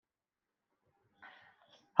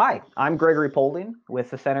Hi, I'm Gregory Polding with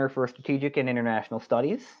the Center for Strategic and International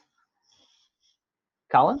Studies.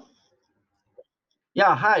 Colin?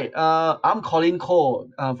 Yeah, hi. I'm Colin Cole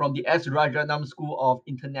from the S. Rajaratnam School of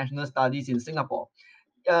International Studies in Singapore.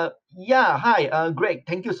 Yeah, hi, Greg.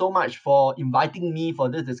 Thank you so much for inviting me for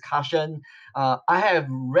this discussion. I have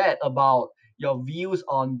read about your views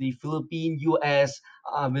on the Philippine-U.S.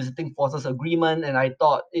 Visiting Forces Agreement, and I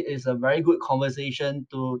thought it is a very good conversation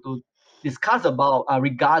to discuss about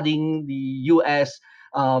regarding the U.S.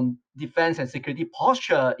 Defense and security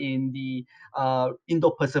posture in the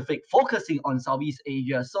Indo-Pacific, focusing on Southeast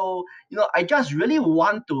Asia. So, I just really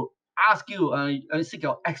want to ask you and seek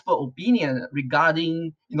your expert opinion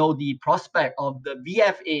regarding the prospect of the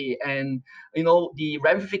VFA and the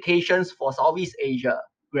ramifications for Southeast Asia.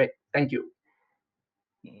 Great, thank you.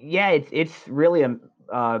 Yeah, it's really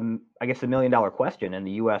I guess, $1 million question in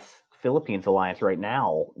the U.S. Philippines alliance right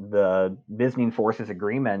now. The Visiting Forces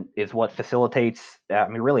Agreement is what facilitates,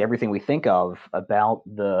 really everything we think of about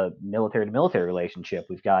the military to military relationship.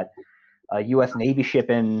 We've got a U.S. Navy ship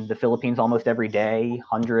in the Philippines almost every day,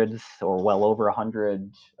 hundreds or well over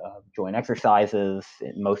 100 joint exercises,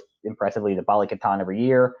 most impressively the Balikatan every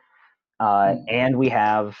year. And we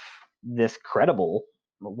have this credible,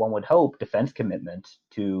 one would hope, defense commitment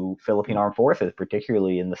to Philippine armed forces,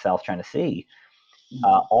 particularly in the South China Sea.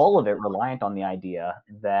 All of it reliant on the idea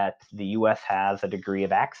that the U.S. has a degree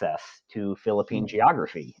of access to Philippine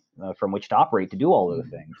geography from which to operate to do all those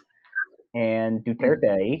things. And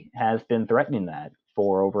Duterte has been threatening that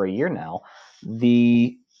for over a year now.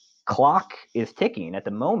 The clock is ticking at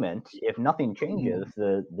the moment. If nothing changes,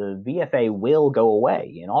 the VFA will go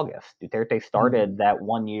away in August. Duterte started that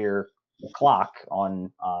 1 year clock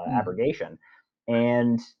on abrogation.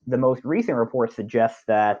 And the most recent report suggests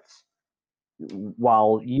that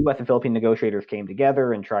while U.S. and Philippine negotiators came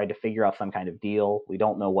together and tried to figure out some kind of deal, we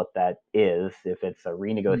don't know what that is, if it's a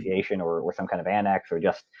renegotiation or some kind of annex or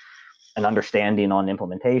just an understanding on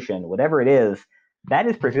implementation, whatever it is, that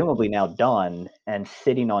is presumably now done and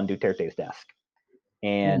sitting on Duterte's desk.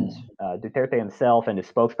 And Duterte himself and his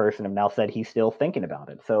spokesperson have now said he's still thinking about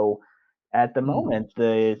it. So at the moment,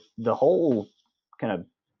 the whole kind of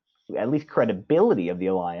at least credibility of the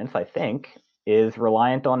alliance, I think, is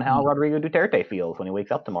reliant on how Rodrigo Duterte feels when he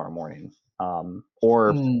wakes up tomorrow morning,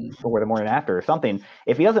 or the morning after, or something.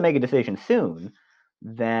 If he doesn't make a decision soon,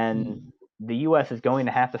 then the U.S. is going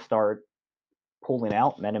to have to start pulling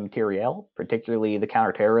out men and materiel, particularly the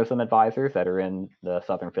counterterrorism advisors that are in the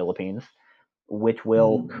southern Philippines, which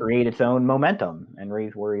will create its own momentum and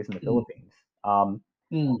raise worries in the Philippines.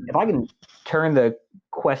 If I can turn the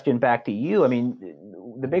question back to you,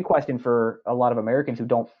 the big question for a lot of Americans who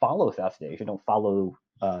don't follow South Asia, don't follow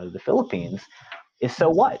the Philippines, is so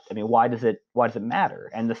what? Why does it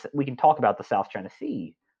matter? And we can talk about the South China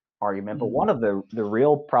Sea argument, but one of the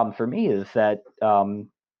real problems for me is that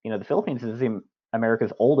the Philippines is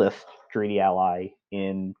America's oldest treaty ally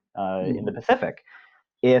in the Pacific.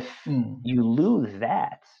 If you lose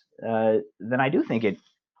that, then I do think it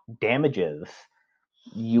damages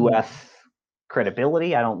U.S.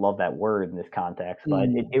 credibility. I don't love that word in this context, but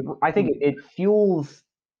I think it fuels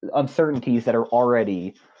uncertainties that are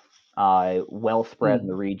already well spread in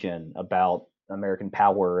the region about American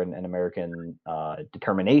power and American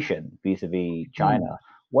determination vis-a-vis China.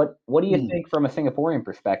 What do you think, from a Singaporean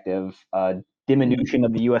perspective, diminution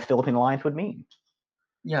of the U.S. Philippine alliance would mean?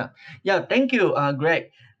 Yeah, yeah. Thank you, Greg.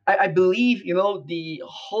 I believe the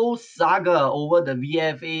whole saga over the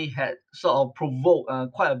VFA had sort of provoked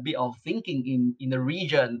quite a bit of thinking in the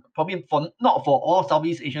region. Probably for not for all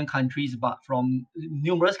Southeast Asian countries, but from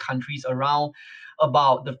numerous countries around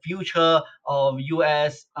about the future of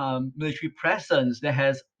U.S. Military presence that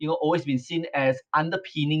has always been seen as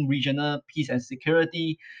underpinning regional peace and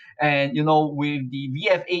security. And with the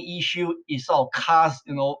VFA issue, it sort of casts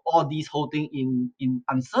all these whole thing in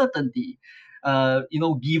uncertainty.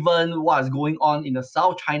 Given what's going on in the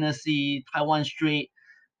South China Sea, Taiwan Strait,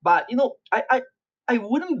 but I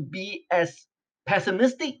wouldn't be as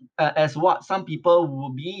pessimistic as what some people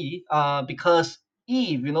would be, because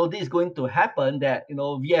if this is going to happen, that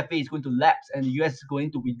VFA is going to lapse and the US is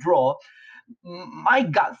going to withdraw, my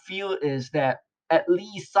gut feel is that at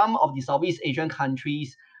least some of the Southeast Asian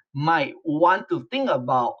countries might want to think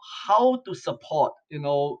about how to support,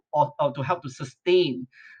 or to help to sustain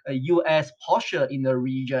a US posture in the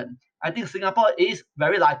region. I think Singapore is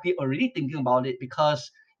very likely already thinking about it,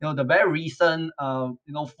 because the very recent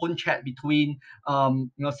phone chat between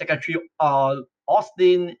Secretary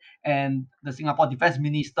Austin and the Singapore Defense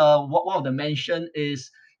Minister. One of the mention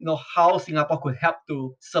is how Singapore could help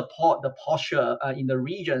to support the posture in the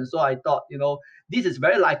region. So I thought, this is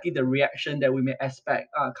very likely the reaction that we may expect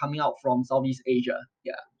coming out from Southeast Asia.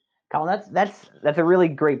 Yeah. Colin, that's a really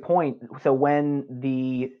great point. So when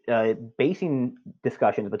the basing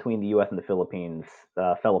discussions between the U.S. and the Philippines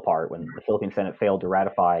fell apart, when the Philippine Senate failed to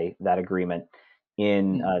ratify that agreement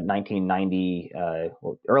in 1990,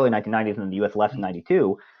 early 1990s, and then the U.S. left in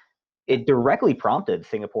 '92, it directly prompted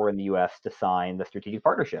Singapore and the U.S. to sign the strategic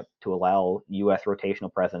partnership to allow U.S.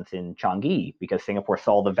 rotational presence in Changi because Singapore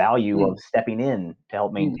saw the value of stepping in to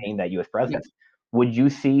help maintain that U.S. Yeah. presence. Would you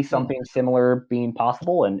see something similar being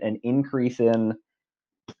possible, an increase in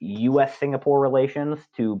U.S. Singapore relations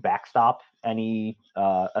to backstop any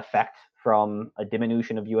effect from a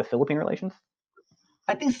diminution of U.S. Philippine relations?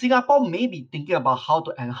 I think Singapore may be thinking about how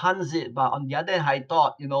to enhance it, but on the other hand, I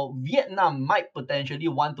thought Vietnam might potentially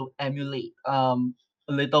want to emulate a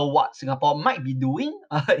little what Singapore might be doing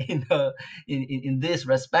in this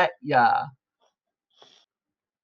respect. Yeah.